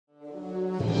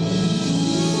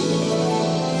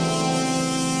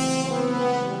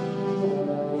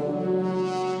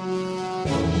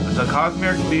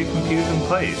Cosmere can be a confusing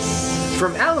place.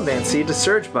 From allomancy to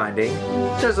surge binding,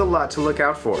 there's a lot to look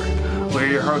out for. We're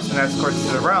your hosts and escorts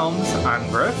to the realms. I'm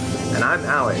Griff. And I'm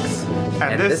Alex.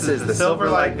 And this is the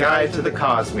Silverlight Guide to the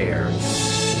Cosmere.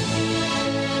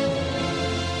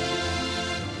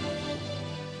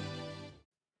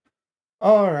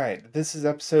 Alright, this is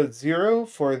episode 0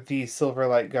 for the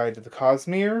Silverlight Guide to the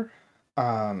Cosmere.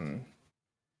 We're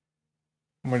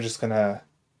just gonna...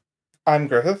 I'm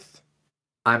Griffith.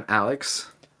 I'm Alex.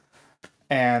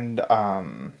 And,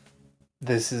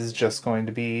 this is just going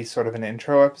to be sort of an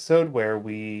intro episode where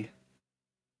we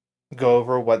go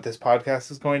over what this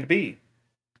podcast is going to be.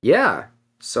 Yeah,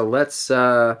 so let's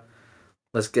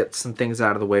get some things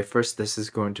out of the way first. This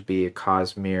is going to be a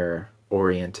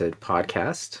Cosmere-oriented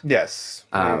podcast. Yes.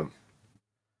 We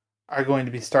are going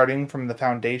to be starting from the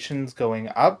foundations going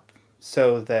up,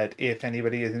 so that if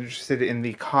anybody is interested in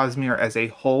the Cosmere as a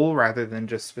whole, rather than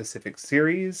just specific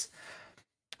series,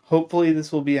 hopefully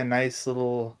this will be a nice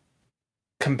little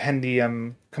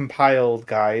compendium, compiled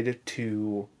guide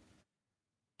to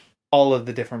all of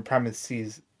the different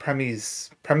premises that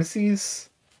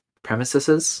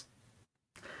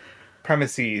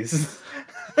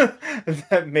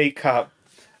make up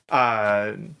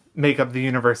the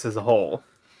universe as a whole.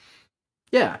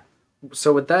 Yeah.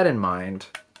 So with that in mind,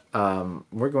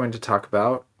 we're going to talk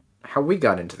about how we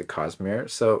got into the Cosmere.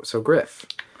 So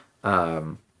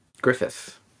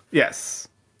Griffith. Yes.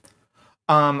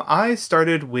 I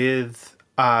started with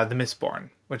the Mistborn,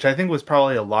 which I think was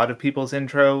probably a lot of people's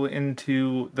intro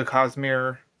into the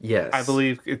Cosmere. Yes. I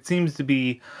believe it seems to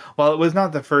be, while it was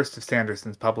not the first of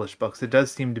Sanderson's published books, it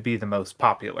does seem to be the most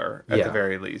popular, at the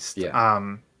very least. Yeah.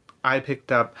 I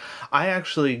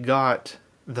actually got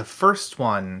the first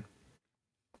one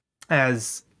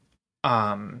as,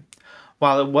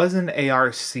 while it was an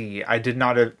ARC, I did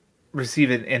not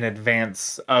receive it in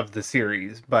advance of the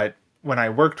series, but when I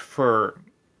worked for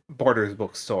Borders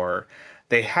Bookstore,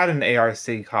 they had an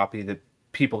ARC copy that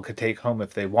people could take home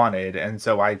if they wanted, and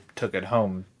so I took it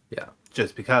home. Yeah.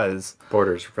 Just because.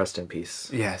 Borders, rest in peace.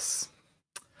 Yes.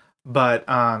 But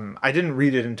I didn't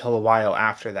read it until a while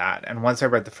after that, and once I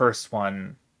read the first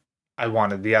one, I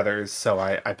wanted the others, so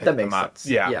I picked them up.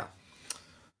 Sense. Yeah. Yeah.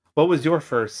 What was your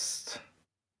first?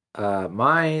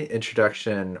 My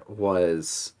introduction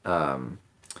was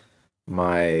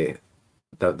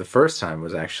the first time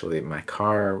was actually my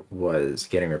car was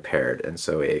getting repaired, and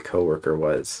so a coworker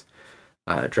was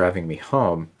driving me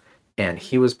home, and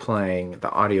he was playing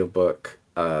the audiobook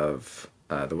of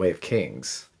The Way of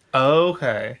Kings.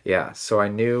 Okay. Yeah, so I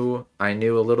knew a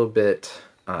little bit,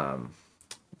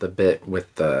 the bit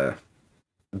with the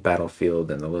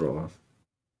battlefield and the little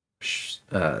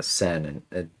sen,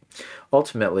 and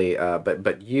ultimately,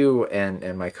 but you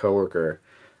and my coworker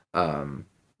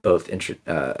both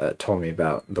told me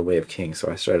about The Way of Kings,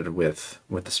 so I started with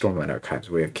the Stormlight Archives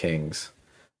Way of Kings.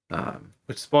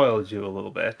 Which spoiled you a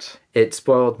little bit. It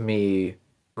spoiled me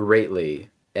greatly,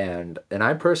 and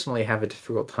I personally have a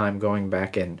difficult time going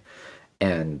back and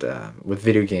with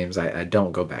video games, I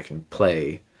don't go back and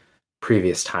play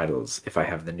previous titles if I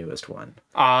have the newest one.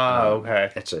 Okay.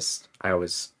 It's just, I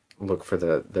always look for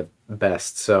the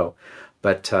best. So,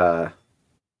 but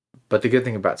the good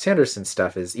thing about Sanderson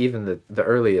stuff is even the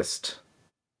earliest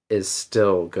is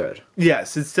still good.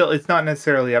 Yes, it's not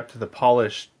necessarily up to the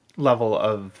polished level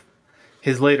of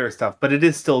his later stuff, but it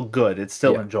is still good. It's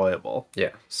still enjoyable.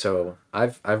 Yeah. So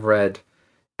I've read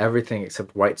everything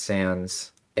except White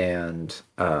Sands and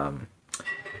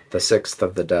the Sixth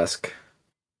of the Dusk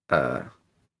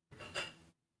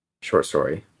short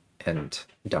story, and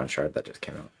Dawnshard that just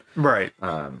came out. Right.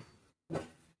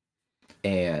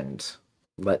 And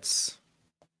let's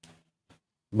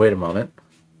wait a moment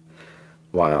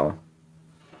while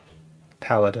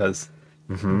Tala does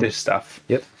this stuff.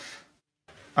 Yep.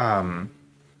 I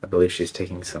believe she's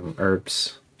taking some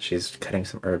herbs. She's cutting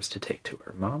some herbs to take to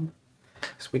her mom.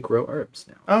 Because we grow herbs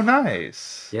now. Oh,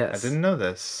 nice. Yes. I didn't know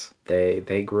this.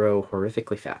 They grow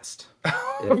horrifically fast.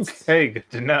 Okay, good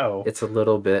to know. It's a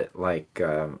little bit like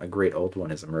a great old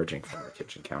one is emerging from our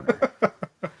kitchen counter.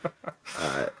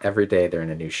 Every day they're in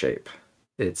a new shape.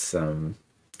 It's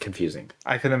confusing.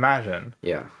 I can imagine.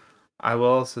 Yeah. I will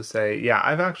also say,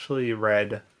 I've actually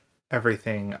read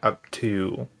everything up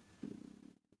to...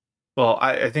 Well,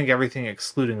 I think everything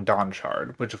excluding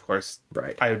Dawnshard, which of course,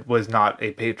 right. I was not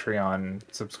a Patreon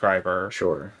subscriber.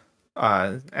 Sure.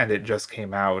 And it just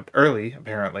came out early,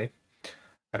 apparently.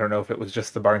 I don't know if it was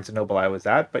just the Barnes & Noble I was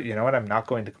at, but you know what? I'm not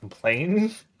going to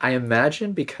complain. I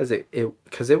imagine because it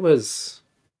was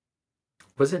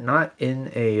it not in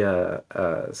a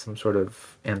some sort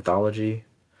of anthology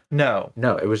No.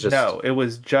 No, it was just No, it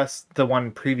was just the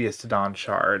one previous to Dawn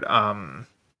Shard.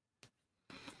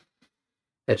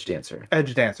 Edge Dancer.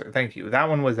 Edge Dancer, thank you. That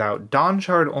one was out. Dawn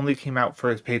Shard only came out for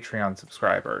his Patreon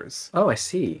subscribers. Oh, I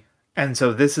see. And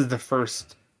so this is the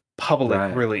first public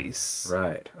Right. release.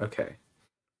 Right. Okay.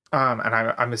 And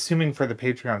I'm assuming for the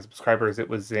Patreon subscribers it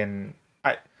was in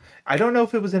I don't know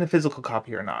if it was in a physical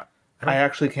copy or not. I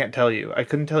actually can't tell you. I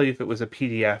couldn't tell you if it was a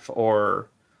PDF or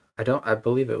I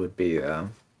believe it would be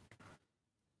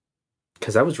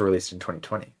because that was released in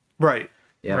 2020. Right.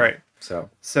 Yeah. Right.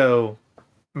 So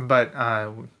But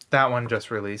that one just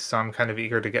released, so I'm kind of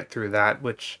eager to get through that,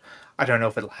 which I don't know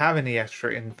if it'll have any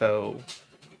extra info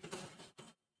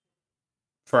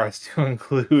for us to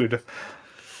include.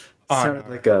 Sounded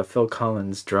like a Phil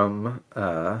Collins drum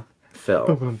fill.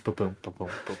 Boom, boom, boom, boom, boom,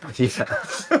 boom, boom.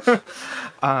 Yeah.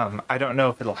 I don't know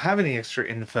if it'll have any extra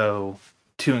info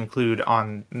to include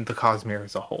on the Cosmere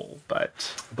as a whole,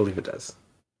 but I believe it does.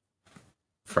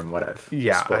 From what I've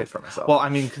spoiled for myself. Well, I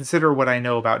mean, consider what I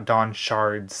know about Dawn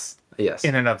Shards yes.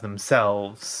 in and of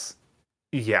themselves.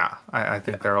 Yeah, I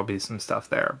think there will be some stuff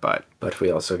there, but we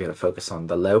also get to focus on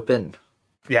the Lopin.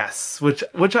 Yes, which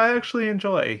I actually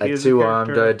enjoy. A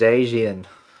two-armed Dacian.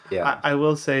 Yeah. I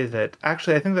will say that,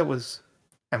 actually, I think that was,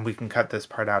 and we can cut this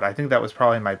part out, I think that was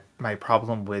probably my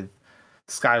problem with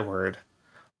Skyward,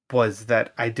 was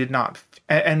that I did not,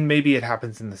 and maybe it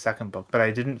happens in the second book, but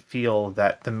I didn't feel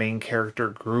that the main character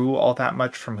grew all that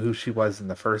much from who she was in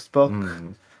the first book.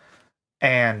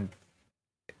 And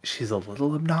she's a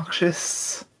little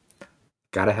obnoxious.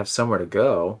 Gotta have somewhere to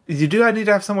go. You do need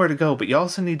to have somewhere to go, but you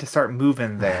also need to start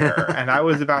moving there. And I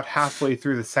was about halfway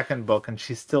through the second book, and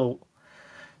she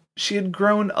had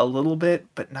grown a little bit,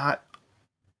 but not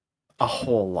a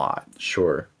whole lot.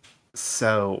 Sure.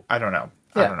 So I don't know.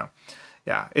 Yeah. I don't know.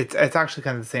 Yeah, it's actually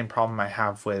kind of the same problem I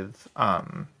have with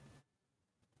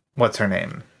what's her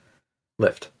name?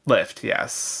 Lift,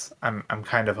 yes. I'm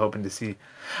kind of hoping to see.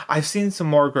 I've seen some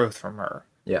more growth from her.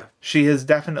 Yeah. She has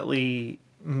definitely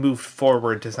moved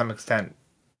forward to some extent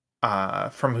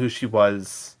from who she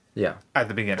was at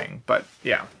the beginning. But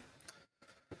yeah.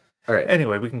 All right.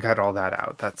 Anyway, we can cut all that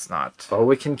out. That's not. Or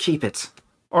we can keep it.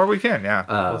 Or we can,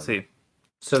 yeah. We'll see.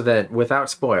 So that, without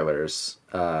spoilers,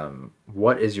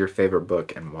 what is your favorite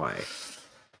book and why?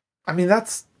 I mean,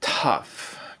 that's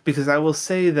tough. Because I will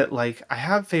say that, like, I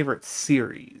have favorite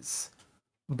series.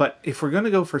 But if we're going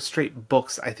to go for straight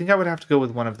books, I think I would have to go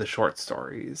with one of the short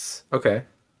stories. Okay.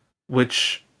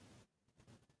 Which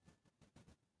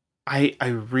I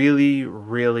really,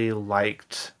 really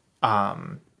liked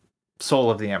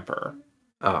Soul of the Emperor.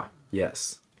 Ah,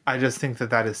 yes. I just think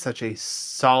that is such a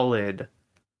solid,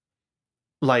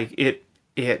 like, it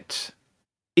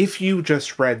if you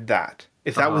just read that,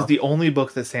 if that was the only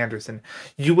book that Sanderson,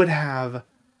 you would not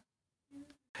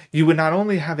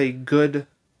only have a good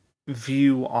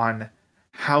view on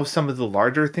how some of the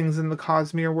larger things in the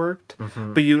Cosmere worked,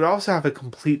 but you would also have a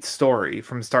complete story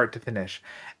from start to finish,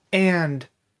 and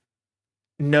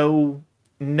no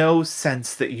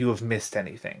sense that you have missed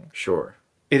anything. Sure.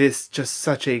 It is just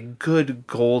such a good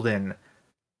golden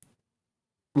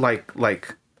like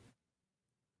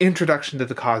introduction to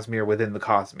the Cosmere within the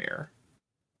Cosmere.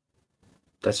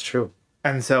 That's true.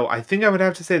 And so I think I would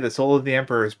have to say that Soul of the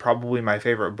Emperor is probably my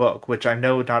favorite book, which I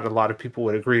know not a lot of people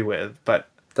would agree with, but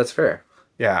that's fair.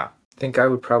 Yeah. I think I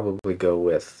would probably go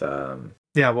with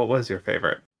Yeah, what was your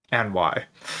favorite and why?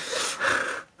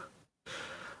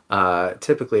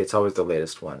 Typically it's always the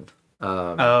latest one.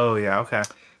 Oh yeah, okay.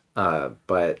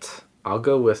 But I'll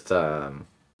go with I'll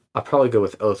probably go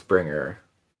with Oathbringer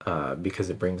because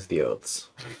it brings the oaths.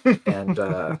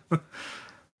 And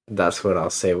that's what I'll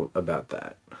say about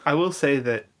that. I will say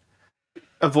that,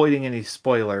 avoiding any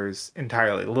spoilers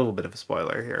entirely, a little bit of a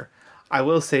spoiler here, I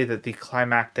will say that the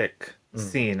climactic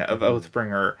scene of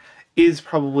Oathbringer is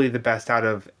probably the best out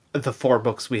of the 4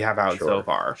 books we have out so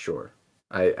far. Sure.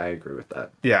 I agree with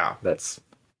that. Yeah. Let's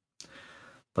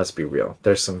be real.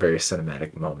 There's some very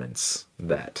cinematic moments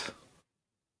that...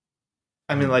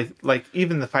 I mean, like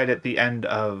even the fight at the end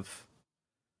of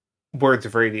Words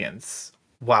of Radiance,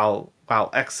 while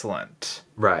excellent,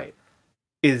 right,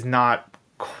 is not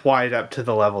quite up to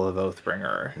the level of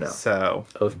Oathbringer. No. So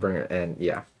Oathbringer,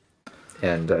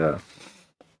 and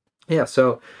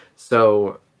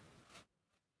so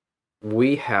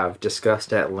we have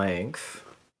discussed at length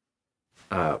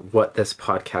what this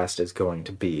podcast is going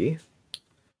to be.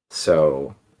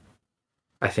 So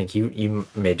I think you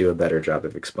may do a better job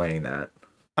of explaining that.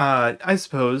 I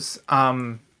suppose.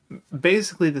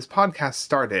 Basically, this podcast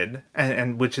started,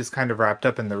 and which is kind of wrapped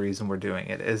up in the reason we're doing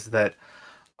it, is that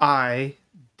I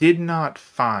did not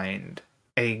find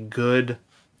a good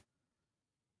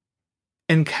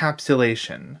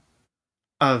encapsulation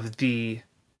of the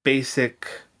basic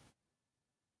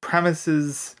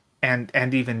premises and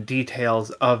even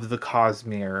details of the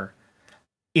Cosmere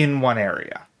in one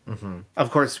area. Mm-hmm.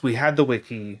 Of course, we had the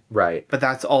wiki, Right. but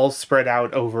that's all spread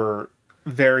out over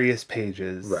various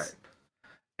pages. Right.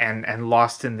 And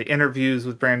lost in the interviews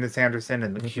with Brandon Sanderson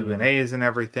and the Q&As and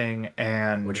everything,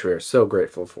 and which we are so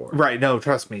grateful for. Right, no,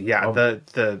 trust me. Yeah,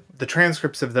 the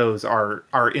transcripts of those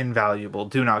are invaluable,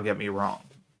 do not get me wrong.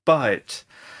 But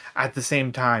at the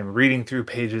same time, reading through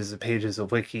pages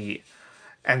of wiki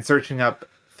and searching up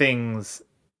things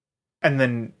and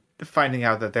then finding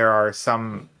out that there are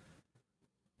some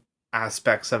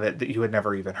aspects of it that you had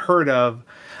never even heard of,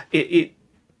 it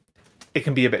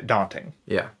can be a bit daunting.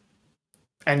 Yeah.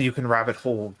 And you can rabbit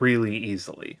hole really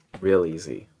easily. Real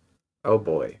easy. Oh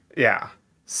boy. Yeah.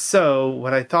 So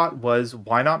what I thought was,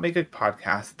 why not make a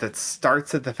podcast that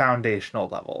starts at the foundational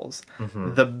levels,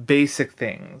 the basic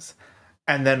things,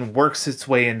 and then works its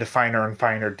way into finer and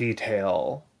finer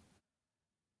detail.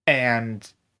 And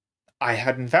I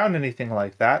hadn't found anything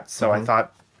like that, so I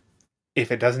thought,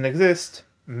 if it doesn't exist,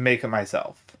 make it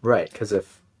myself. Right, because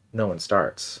if no one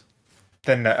starts,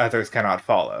 then the others cannot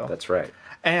follow. That's right.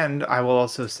 And I will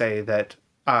also say that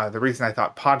the reason I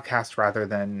thought podcast rather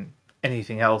than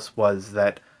anything else was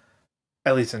that,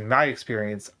 at least in my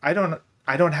experience, I don't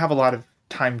have a lot of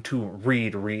time to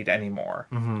read anymore.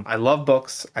 I love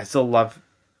books. I still love,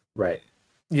 right,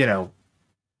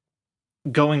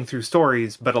 going through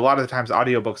stories, but a lot of the times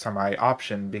audiobooks are my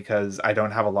option because I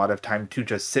don't have a lot of time to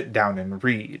just sit down and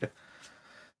read.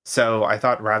 So I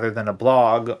thought, rather than a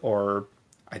blog, or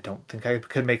I don't think I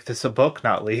could make this a book,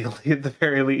 not legally at the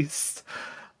very least.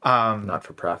 Not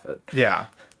for profit. Yeah.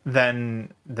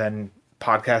 Then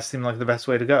podcasts seem like the best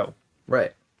way to go.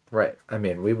 Right. Right. I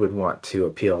mean, we would want to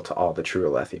appeal to all the true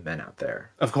Alethi men out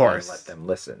there. Of course. And let them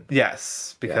listen.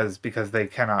 Yes, because they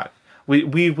cannot.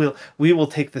 We will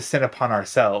take the sin upon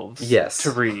ourselves. Yes.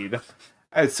 To read,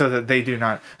 so that they do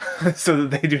not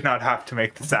have to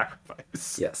make the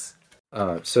sacrifice. Yes.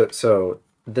 So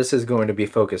this is going to be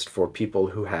focused for people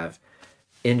who have,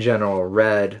 in general,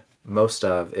 read most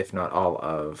of, if not all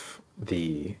of,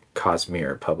 the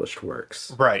Cosmere published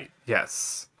works. Right.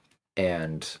 Yes.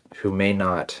 And who may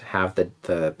not have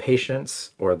the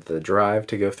patience or the drive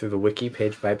to go through the wiki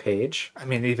page by page. I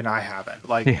mean, even I haven't.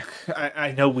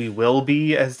 I know we will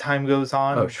be as time goes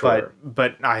on. Oh, sure.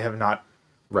 But I have not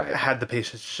had the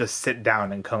patience to just sit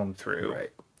down and comb through.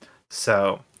 Right.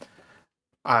 So,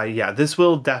 this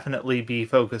will definitely be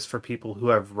focused for people who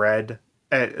have read,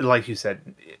 like you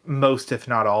said, most, if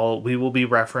not all. We will be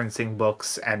referencing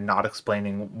books and not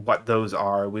explaining what those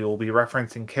are. We will be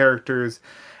referencing characters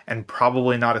and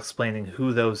probably not explaining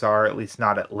who those are, at least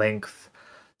not at length.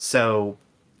 So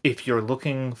if you're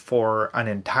looking for an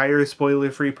entire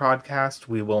spoiler-free podcast,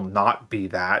 we will not be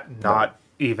that, not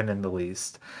even in the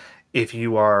least. If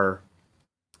you are,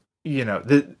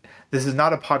 this is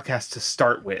not a podcast to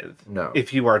start with. No.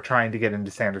 If you are trying to get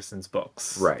into Sanderson's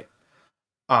books. Right.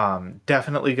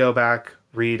 Definitely go back,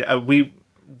 read. We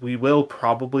will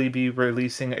probably be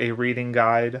releasing a reading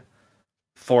guide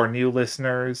for new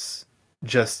listeners,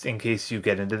 just in case you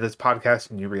get into this podcast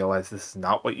and you realize this is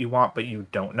not what you want, but you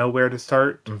don't know where to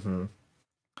start. Mm-hmm.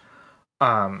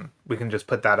 We can just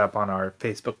put that up on our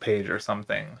Facebook page or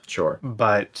something. Sure.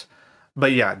 But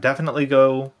yeah, definitely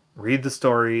go read the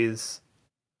stories,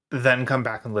 then come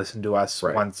back and listen to us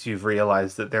once you've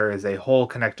realized that there is a whole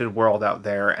connected world out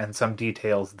there and some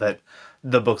details that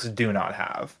the books do not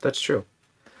have. That's true.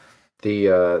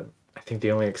 I think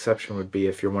the only exception would be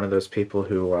if you're one of those people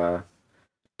who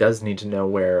does need to know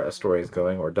where a story is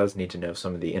going, or does need to know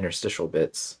some of the interstitial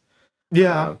bits.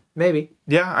 Yeah. Maybe.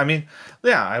 Yeah, I mean,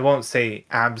 I won't say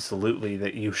absolutely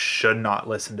that you should not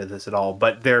listen to this at all,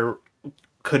 but there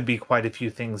could be quite a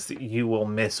few things that you will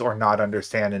miss or not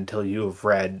understand until you have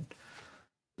read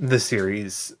the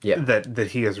series that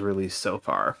he has released so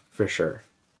far. For sure.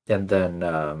 And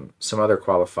then some other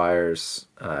qualifiers.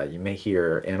 You may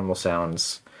hear animal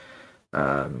sounds,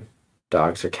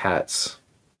 dogs or cats,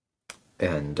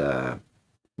 and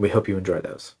we hope you enjoy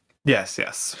those.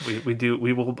 Yes. We do.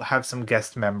 We will have some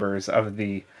guest members of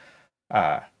the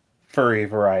furry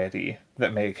variety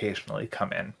that may occasionally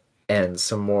come in. And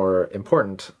some more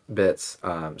important bits.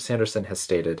 Sanderson has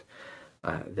stated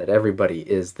that everybody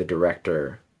is the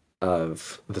director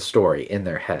of the story in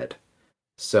their head.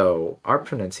 So our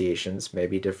pronunciations may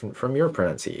be different from your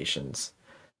pronunciations.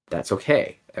 That's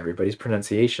okay. Everybody's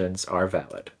pronunciations are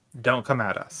valid. Don't come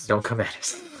at us. Don't come at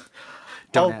us.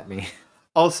 Don't at me.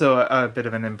 Also, a bit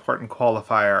of an important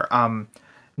qualifier.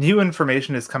 New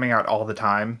information is coming out all the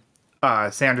time.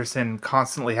 Sanderson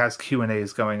constantly has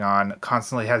Q&As going on,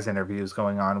 constantly has interviews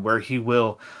going on, where he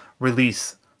will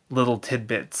release little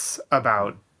tidbits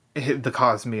about the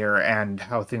Cosmere and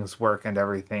how things work and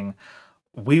everything.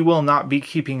 We will not be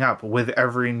keeping up with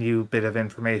every new bit of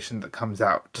information that comes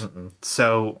out. Mm-mm.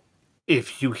 So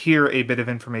if you hear a bit of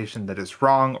information that is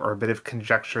wrong or a bit of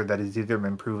conjecture that has either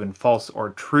been proven false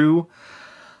or true,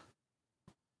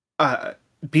 uh,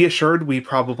 be assured we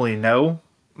probably know,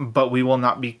 but we will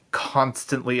not be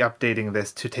constantly updating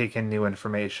this to take in new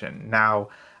information. Now,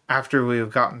 after we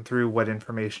have gotten through what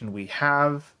information we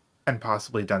have and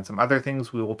possibly done some other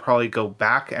things, we will probably go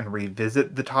back and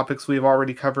revisit the topics we've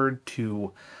already covered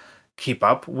to keep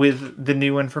up with the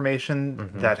new information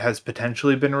Mm-hmm. that has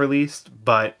potentially been released.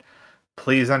 But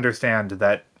please understand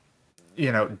that,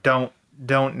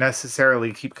 don't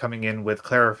necessarily keep coming in with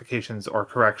clarifications or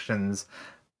corrections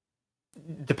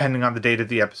depending on the date of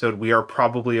the episode. We are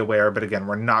probably aware, but again,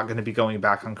 we're not going to be going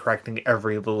back on correcting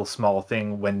every little small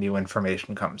thing when new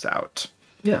information comes out.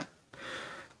 Yeah.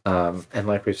 And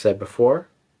like we've said before,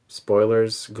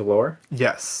 spoilers galore.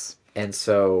 Yes. And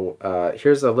so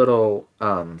here's a little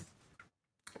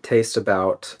taste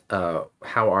about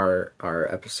how our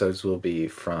episodes will be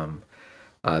from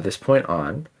this point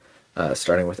on,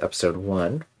 starting with episode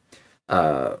 1.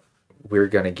 We're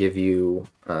going to give you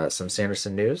some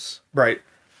Sanderson news. Right.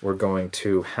 We're going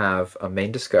to have a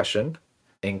main discussion,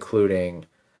 including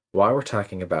why we're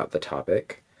talking about the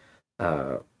topic,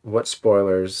 what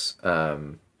spoilers,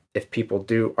 if people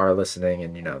are listening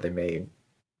and, they may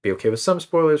be okay with some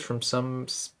spoilers from some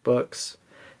books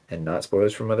and not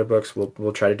spoilers from other books.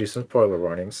 We'll try to do some spoiler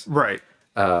warnings. Right.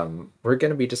 We're going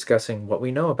to be discussing what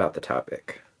we know about the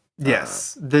topic.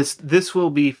 Yes. This will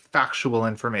be factual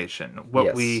information.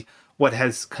 What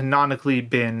has canonically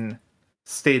been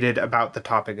stated about the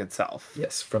topic itself.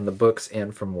 Yes, from the books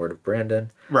and from Word of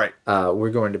Brandon. Right. We're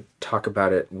going to talk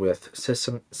about it with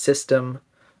system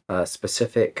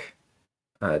specific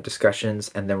discussions,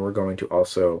 and then we're going to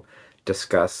also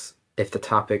discuss if the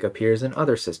topic appears in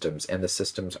other systems, and the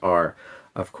systems are,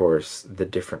 of course, the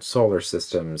different solar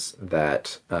systems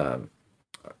that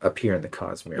appear in the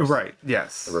Cosmere. Right,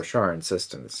 yes. The Rosharan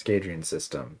system, the Scadrian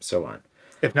system, so on.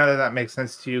 If none of that makes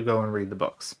sense to you, go and read the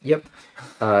books. Yep.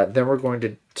 Then we're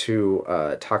going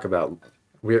to talk about,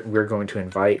 we're going to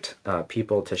invite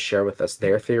people to share with us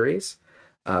their theories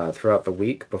throughout the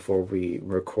week before we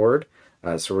record.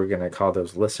 So we're going to call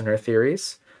those listener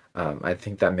theories. I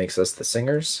think that makes us the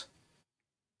singers.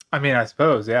 I mean, I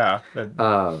suppose, yeah.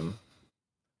 And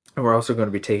we're also going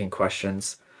to be taking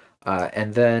questions.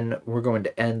 And then we're going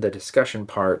to end the discussion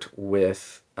part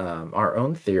with our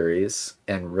own theories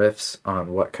and riffs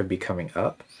on what could be coming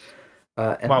up.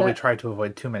 While we try to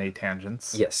avoid too many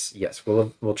tangents. Yes,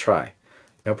 we'll try.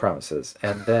 No promises.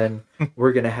 And then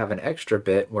we're going to have an extra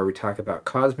bit where we talk about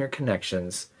Cosmere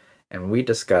connections, and we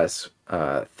discuss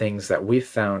things that we've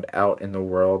found out in the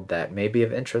world that may be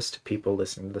of interest to people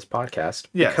listening to this podcast.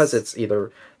 Yes. Because it's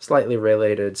either slightly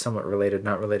related, somewhat related,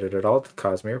 not related at all to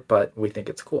Cosmere, but we think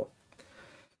it's cool.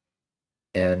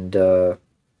 And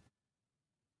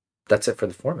that's it for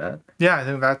the format. Yeah, I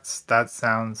think that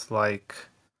sounds like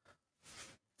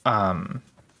that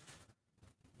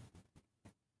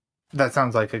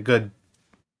sounds like a good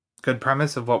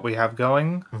premise of what we have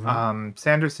going. Mm-hmm.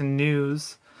 Sanderson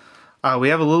news. We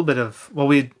have a little bit of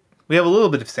we have a little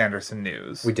bit of Sanderson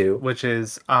news. We do, which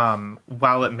is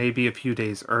while it may be a few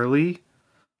days early,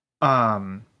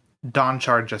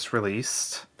 Dawnshard just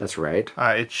released. That's right.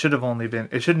 It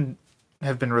shouldn't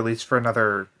have been released for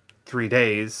another 3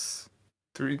 days.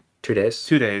 2 days.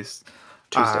 2 days.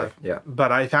 Tuesday, yeah.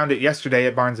 But I found it yesterday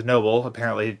at Barnes & Noble,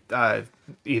 apparently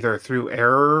either through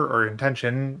error or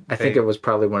intention. I think it was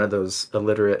probably one of those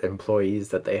illiterate employees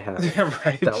that they have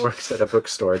right. that works at a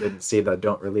bookstore didn't see the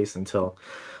don't release until...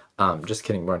 just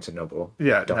kidding, Barnes & Noble.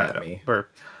 Yeah, don't at me.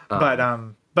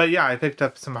 But yeah, I picked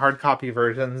up some hard copy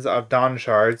versions of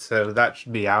Dawnshard, so that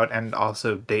should be out, and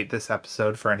also date this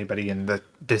episode for anybody in the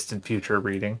distant future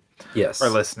reading. Yes. Or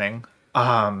listening.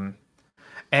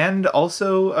 And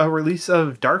also a release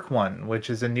of Dark One, which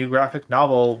is a new graphic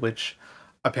novel, which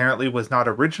apparently was not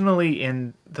originally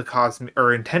in the Cosmere,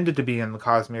 or intended to be in the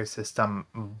Cosmere system,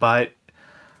 but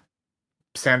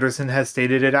Sanderson has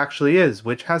stated it actually is,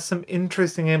 which has some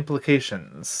interesting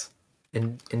implications.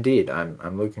 Indeed,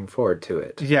 I'm looking forward to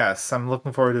it. Yes, I'm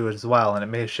looking forward to it as well, and it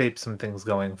may shape some things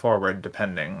going forward,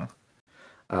 depending.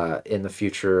 In the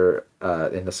future,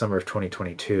 in the summer of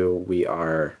 2022, we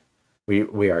are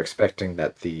expecting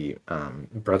that the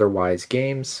Brotherwise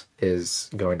Games is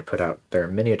going to put out their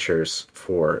miniatures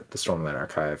for the Stormlight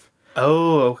Archive.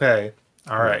 Oh, okay.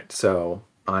 All right. So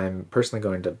I'm personally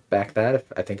going to back that. If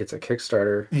I think it's a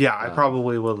Kickstarter. Yeah, I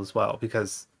probably will as well,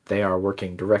 because They are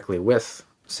working directly with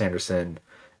Sanderson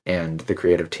and the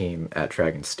creative team at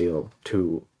Dragon Steel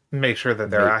to make sure that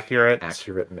they're make accurate.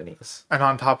 minis. And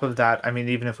on top of that, I mean,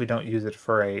 even if we don't use it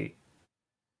for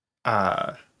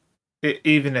uh,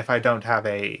 even if I don't have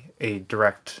a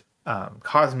direct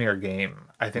Cosmere game,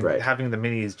 I think Right. having the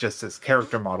minis just as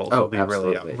character models Oh, will be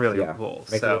absolutely. really Yeah. cool.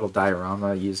 Make a little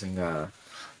diorama using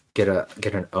get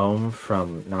an ohm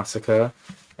from Nausicaa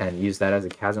and use that as a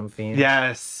chasm fiend.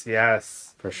 Yes, yes.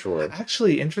 For sure.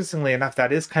 Actually, interestingly enough,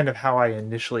 that is kind of how I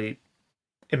initially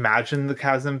imagined the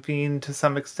chasm fiend to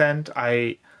some extent.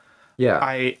 Yeah.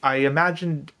 I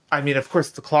imagined, I mean, of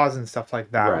course the claws and stuff like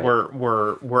that Right.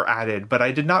 were added, but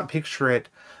I did not picture it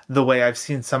the way I've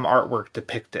seen some artwork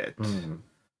depict it.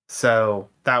 So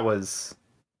that was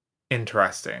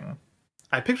interesting.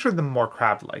 I pictured them more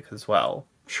crab-like as well.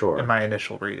 Sure. In my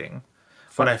initial reading.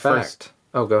 Fun fact.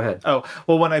 Oh, go ahead. Oh,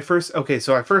 well, when I first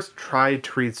tried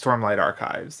to read Stormlight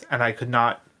Archives, and I could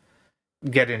not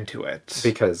get into it.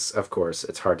 Because, of course,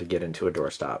 it's hard to get into a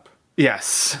doorstop.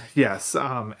 Yes.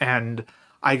 And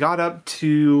I got up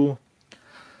to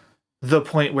the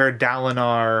point where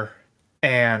Dalinar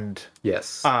and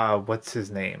yes, what's his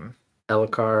name?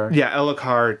 Elhokar. Yeah,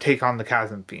 Elhokar take on the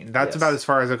Chasm Fiend. That's about as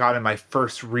far as I got in my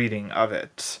first reading of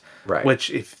it. Right. Which,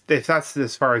 if that's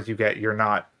as far as you get, you're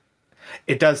not.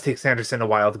 It does take Sanderson a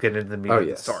while to get into the meat of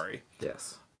the story.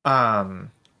 Yes. But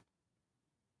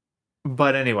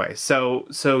anyway, so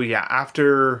yeah,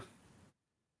 after.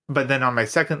 But then on my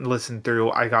second listen through,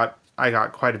 I got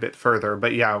quite a bit further.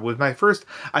 But yeah, with my first,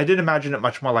 I did imagine it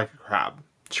much more like a crab.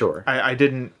 Sure. I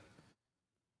didn't.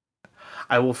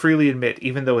 I will freely admit,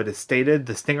 even though it is stated,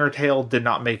 the stinger tail did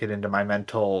not make it into my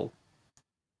mental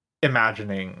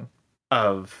imagining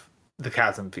of the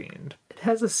Chasm Fiend. It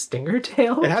has a stinger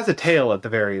tail? It has a tail at the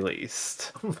very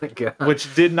least. Oh my god.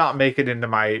 Which did not make it into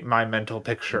my mental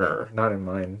picture. No, not in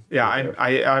mine. Yeah,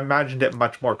 I imagined it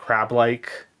much more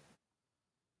crab-like.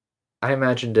 I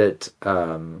imagined it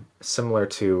similar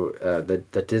to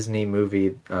the Disney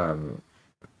movie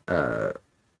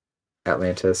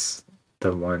Atlantis,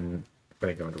 the one when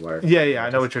they go into water. Yeah,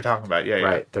 I know what you're talking about. Yeah.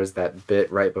 Right, there's that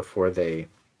bit right before they,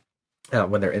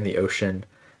 when they're in the ocean,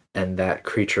 and that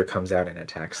creature comes out and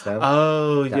attacks them.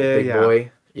 Oh, that big boy.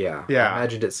 Yeah. I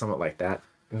imagined it somewhat like that,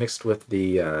 mixed with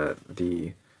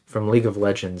the from League of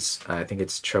Legends. I think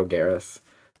it's Cho'Gath.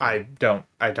 I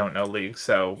don't know League,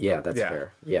 so yeah, that's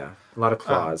fair. Yeah, a lot of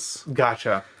claws.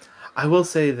 Gotcha. I will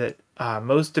say that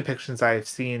most depictions I've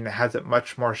seen has it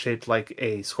much more shaped like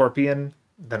a scorpion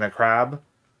than a crab.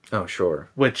 Oh, sure.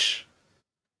 Which,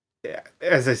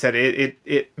 as I said,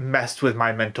 it messed with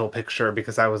my mental picture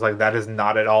because I was like, that is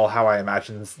not at all how I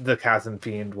imagined the Chasm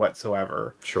Fiend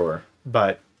whatsoever. Sure.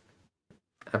 But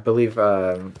I believe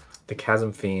the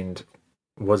Chasm Fiend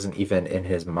wasn't even in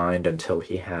his mind until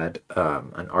he had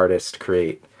an artist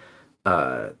create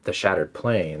the Shattered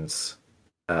Plains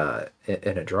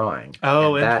in a drawing.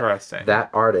 Oh, and interesting.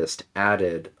 That artist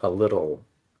added a little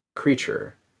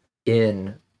creature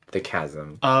in the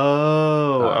chasm.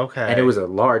 Oh, okay. And it was a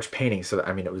large painting, so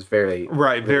I mean, it was very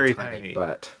very tiny.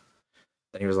 But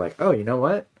then he was like, "Oh, you know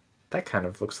what? That kind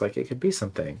of looks like it could be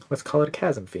something. Let's call it a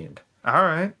Chasm Fiend." All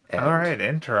right,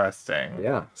 interesting.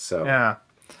 Yeah. So. Yeah.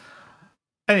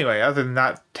 Anyway, other than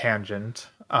that tangent,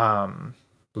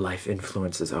 life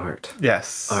influences art.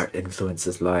 Yes. Art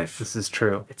influences life. This is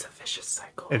true. It's a vicious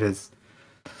cycle. It is.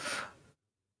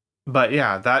 But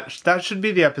yeah, that should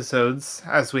be the episodes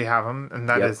as we have them, and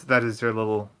that is your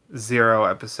little 0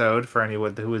 episode for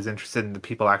anyone who is interested in the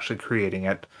people actually creating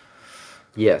it.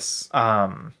 Yes.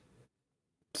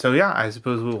 So yeah, I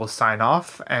suppose we will sign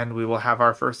off, and we will have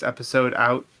our first episode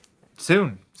out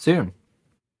soon.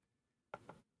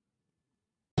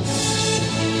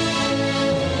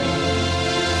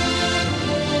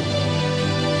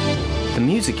 The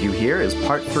music you hear is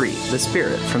Part 3, The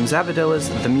Spirit, from Zavadilla's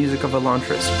The Music of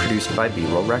Elantris, produced by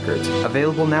B-Roll Records.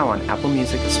 Available now on Apple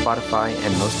Music, Spotify,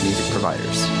 and most music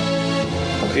providers.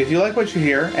 If you like what you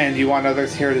hear, and you want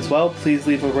others to hear it as well, please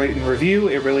leave a rate and review.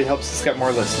 It really helps us get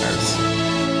more listeners.